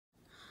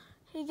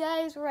Hey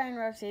guys, Ryan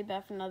Roxy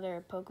back for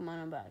another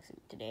Pokemon unboxing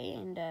today,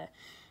 and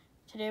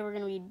today we're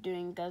gonna be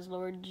doing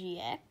Guzzlord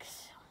GX,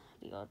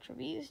 the Ultra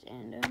Beast,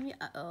 and yeah,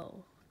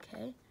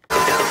 okay.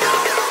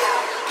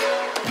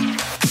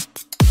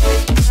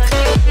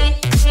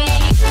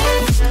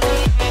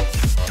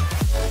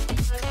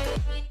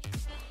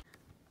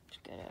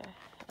 Just gotta,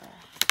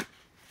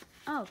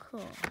 oh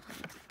cool.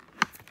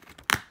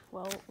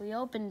 Well, we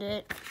opened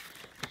it.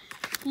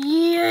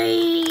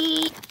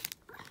 Yay!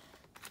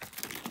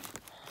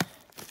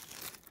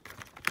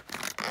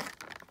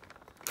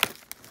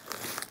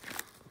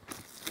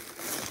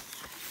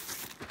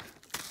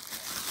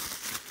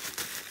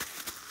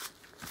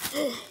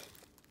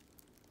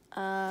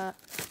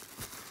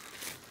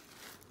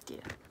 Yeah.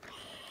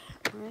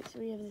 Alright, so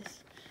we have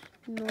this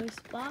nice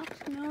box.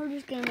 Now we're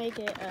just gonna make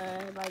it,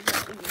 like,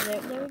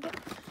 there we go.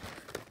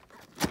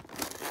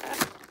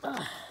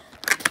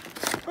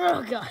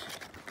 Oh god.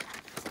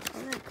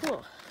 Alright,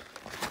 cool.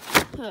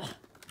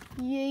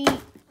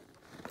 Yeet.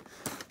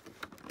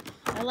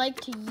 I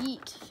like to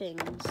yeet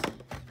things.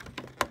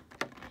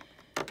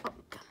 Oh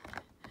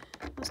god.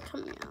 What's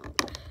coming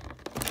out?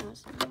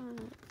 That's not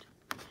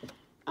it.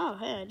 Oh,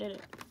 hey, I did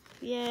it.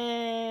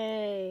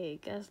 Yay!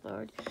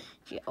 Guzzlord.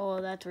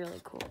 Oh, that's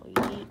really cool.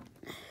 Yeet.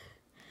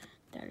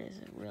 That is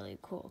a really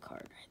cool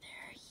card right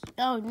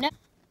there. Oh, no.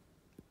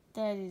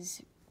 That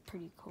is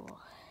pretty cool.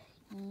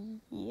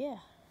 Yeah.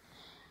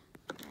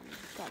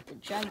 Got the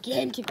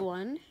gigantic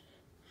one.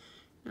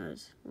 That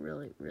was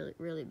really, really,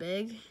 really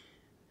big.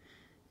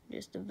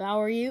 Just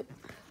devour you.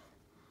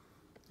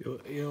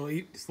 You'll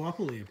eat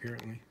sloppily,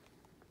 apparently.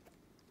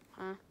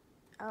 Huh?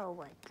 Oh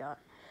my god.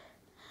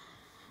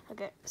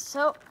 Okay,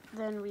 so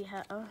then we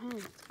have. Oh, hey,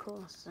 it's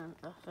cool. It's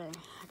a thing.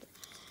 Okay.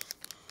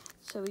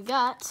 So we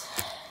got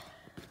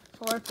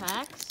 4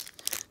 packs.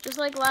 Just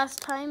like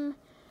last time,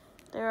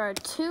 there are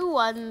 2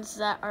 ones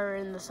that are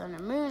in the Sun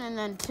and Moon, and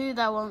then 2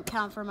 that won't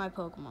count for my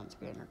Pokemon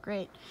scanner.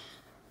 Great.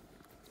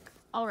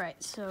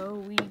 Alright, so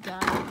we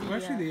got the... Well,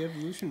 actually, the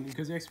evolution,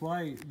 because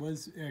XY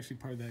was actually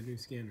part of that new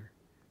scanner.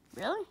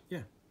 Really?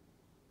 Yeah.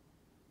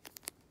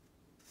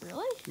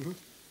 Really? Mm-hmm.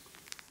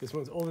 This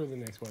one's older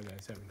than XY that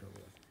I haven't trouble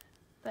with.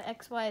 But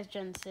XY is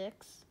Gen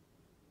 6.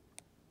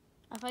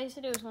 I thought you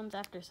said it was ones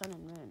after Sun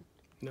and Moon.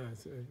 No,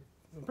 it's,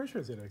 I'm pretty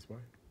sure it said XY.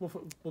 We'll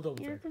double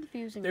check. You're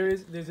confusing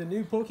There's me. a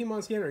new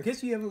Pokemon scanner. In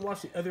case you haven't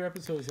watched the other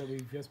episodes that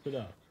we've just put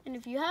up. And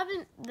if you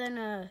haven't,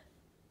 then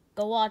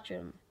go watch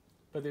them.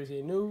 But there's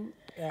a new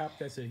app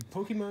that's a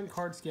Pokemon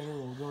card scanner that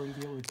will go and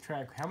be able to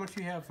track how much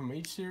you have from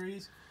each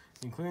series,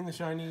 including the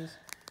shinies.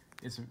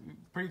 It's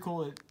pretty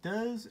cool. It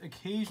does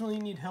occasionally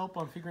need help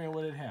on figuring out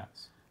what it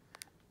has,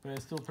 but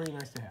it's still pretty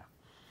nice to have.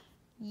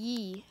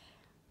 Yee.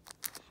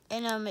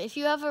 And if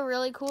you have a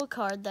really cool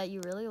card that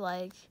you really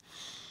like,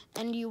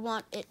 and you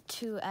want it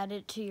to add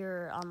it to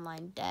your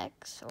online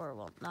decks, or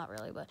well, not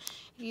really, but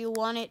if you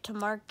want it to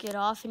mark it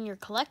off in your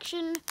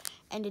collection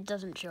and it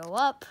doesn't show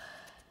up,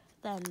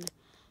 then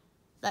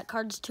that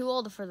card's too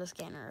old for the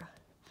scanner.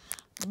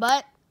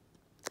 But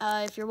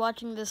if you're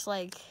watching this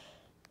like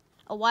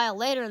a while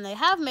later and they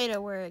have made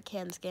it where it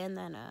can scan,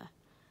 then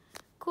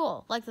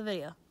cool, like the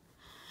video.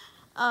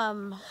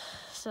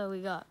 So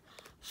we got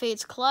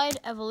Fates Collide,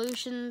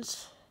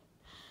 Evolutions,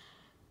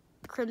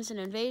 Crimson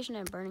Invasion,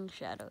 and Burning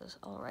Shadows.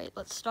 Alright,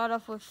 let's start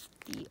off with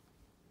the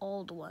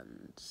old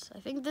ones. I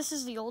think this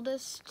is the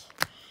oldest.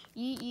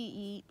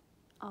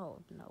 Oh,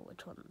 no,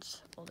 which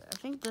one's older? I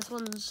think this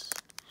one's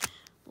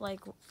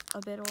like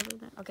a bit older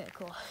than. Okay,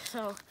 cool.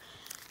 So,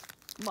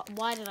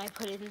 why did I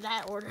put it in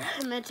that order?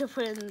 I meant to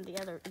put it in the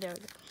other. There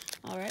we go.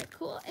 Alright,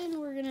 cool. And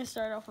we're gonna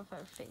start off with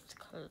our Fates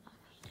Collide.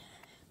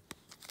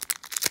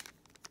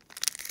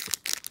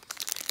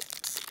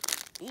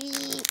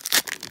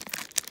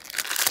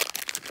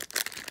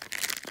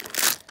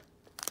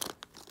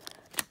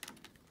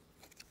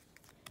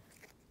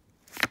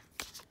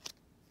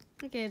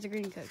 Okay, it's a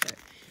green code card.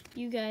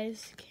 You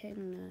guys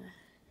can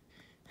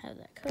have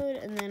that code,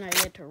 and then I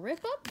get to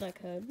rip up that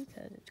code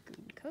because it's a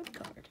green code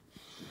card.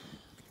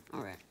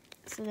 Alright,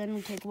 so then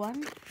we take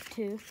 1,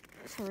 2,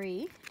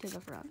 3 to the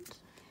front,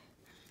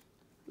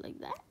 like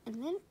that,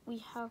 and then we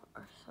have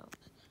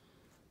ourselves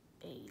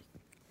a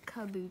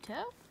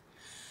Kabuto,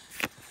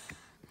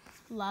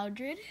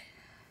 Loudred,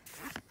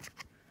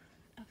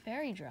 a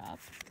Fairy Drop,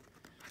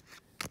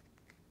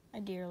 a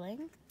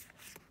Deerling,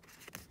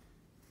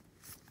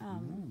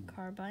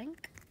 Carbink,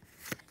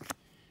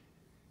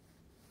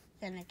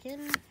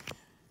 Fennekin,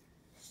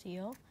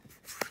 Seal.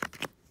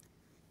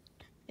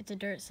 It's a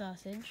Dirt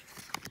Sausage.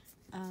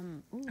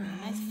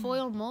 Nice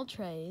foil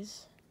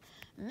Moltres.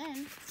 And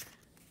then,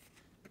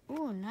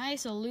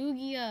 nice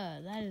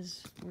Alugia. That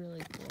is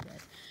really cool,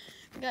 guys.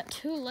 We got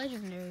 2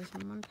 legendaries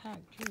in 1 pack.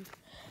 Jeez.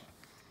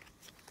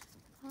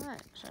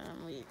 Alright, so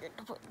then we get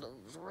to put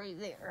those right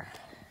there.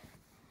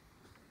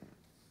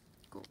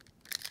 Cool.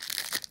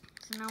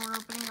 So now we're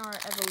opening our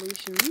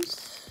evolutions.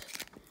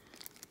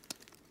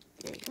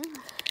 There you go.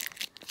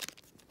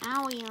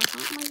 Owie, I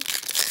hurt my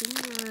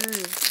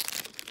fingers.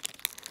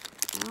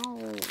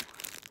 Ow.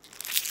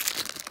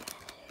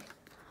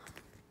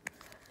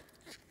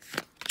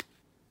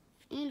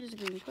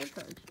 amazing code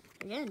cards.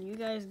 Again, you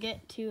guys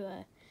get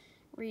to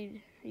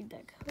read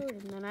that code,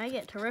 and then I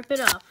get to rip it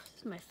off.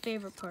 This is my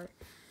favorite part.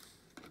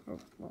 Or,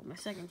 well, my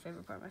second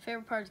favorite part. My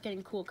favorite part is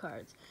getting cool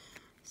cards.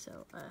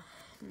 So,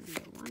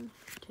 1,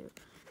 2,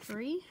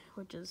 3,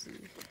 which is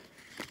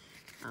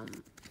the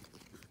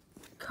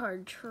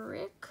card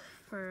trick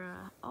for,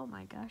 oh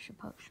my gosh, a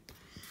potion.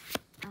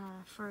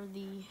 For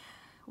the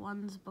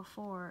ones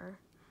before.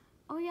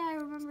 Oh yeah, I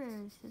remember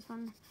this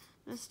one.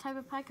 This type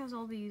of pack has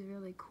all these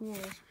really cool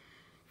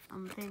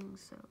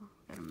things. So,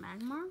 got a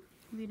Magmar,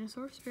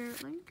 Venusaur,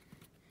 Spirit Link,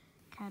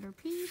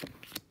 Caterpie,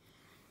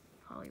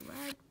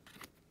 Poliwag.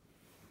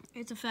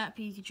 It's a fat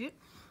Pikachu.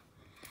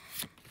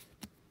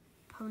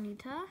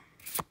 Ponyta.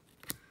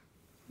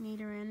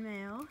 Nidoran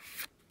male.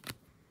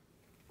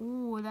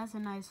 Ooh, that's a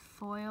nice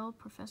foil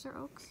Professor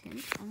Oak's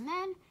hint. And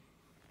then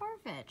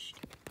Farfetch'd.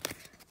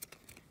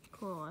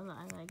 Cool,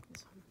 I like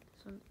this one.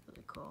 This one's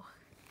really cool.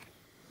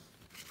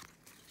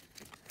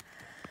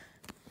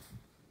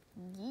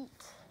 Yeet.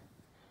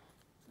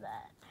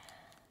 That.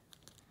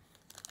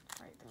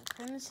 Alright, then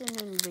Crimson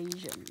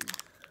Invasion.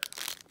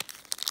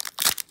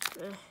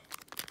 Ugh.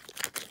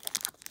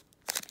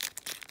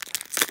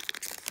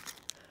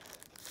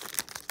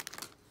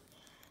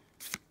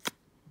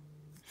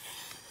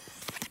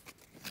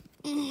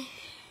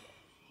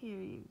 Here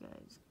you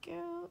guys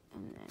go,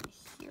 and then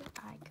here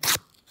I go.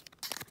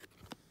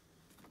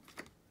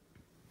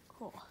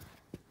 Cool.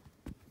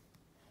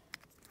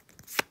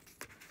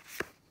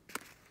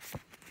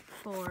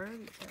 4,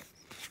 because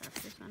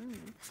that's this one.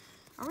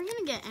 Are we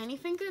gonna get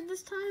anything good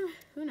this time?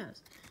 Who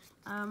knows?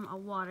 A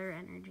Water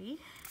Energy,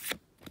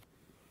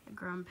 a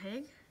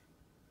Grumpig,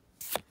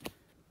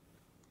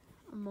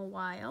 a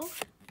Mawile,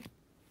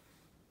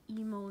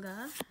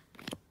 Emolga,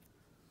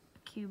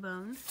 a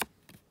Cubone,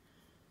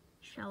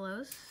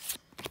 Shellos,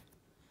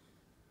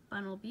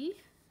 Bunnelby,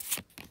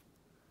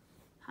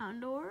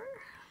 Houndour,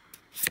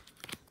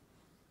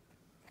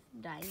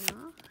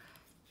 Dino,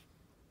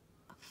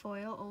 a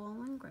foil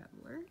Alolan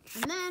Graveler,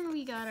 and then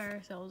we got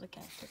ourselves a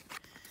Caster.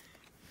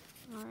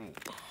 Alright.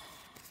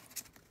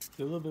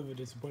 A little bit of a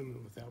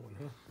disappointment with that one,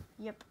 huh?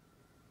 Yep.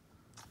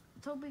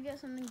 Let's hope we get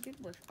something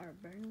good with our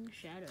Burning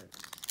Shadows.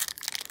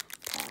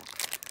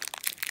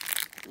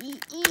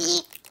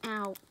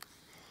 Ow.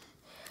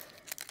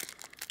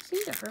 I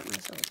seem to hurt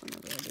myself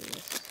whenever I do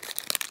this.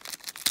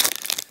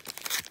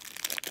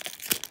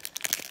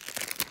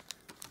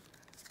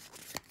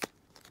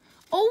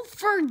 Oh,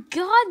 for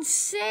God's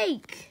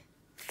sake!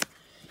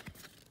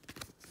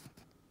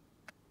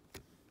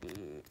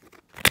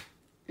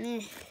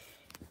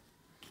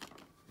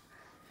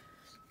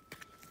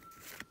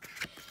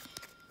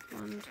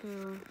 One,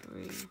 2,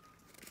 3,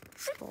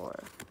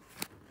 4.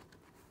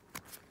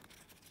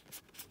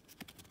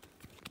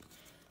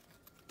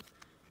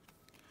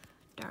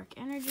 Dark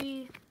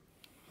Energy,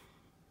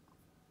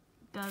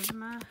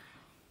 Guzma,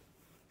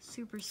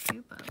 Super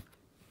Scoop Up,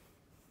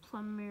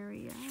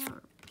 Plumeria,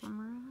 or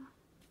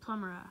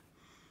Plumera,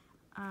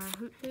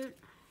 Hoot Hoot,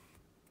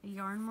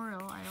 Yarn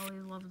Morel, I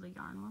always love the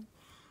Yarn one,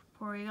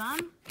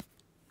 Porygon,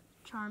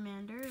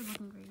 Charmander,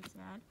 looking great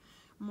sad,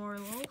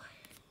 Morlo,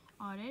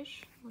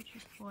 Oddish, which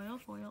is foil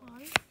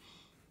Oddish,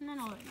 and then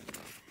all that.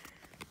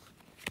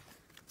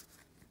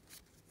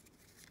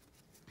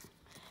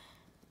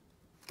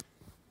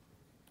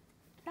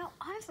 Now,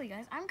 honestly,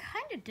 guys, I'm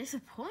kind of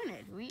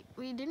disappointed.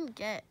 We didn't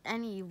get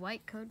any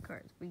white code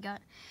cards. We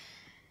got,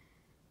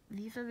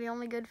 these are the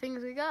only good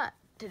things we got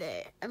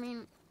today. I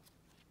mean,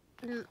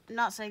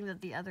 not saying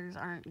that the others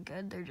aren't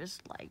good. They're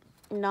just, like,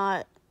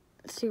 not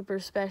super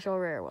special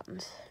rare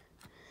ones.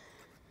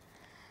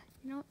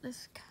 You know,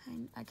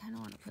 I kind of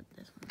want to put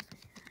this one here.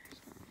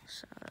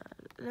 So,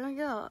 there we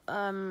go.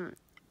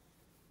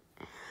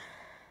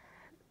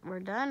 We're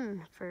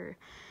done for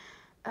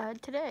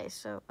today.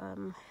 So,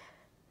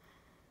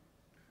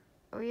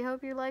 we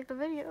hope you liked the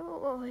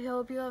video. We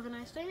hope you have a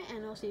nice day,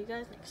 and I'll see you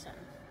guys next time.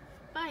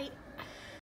 Bye.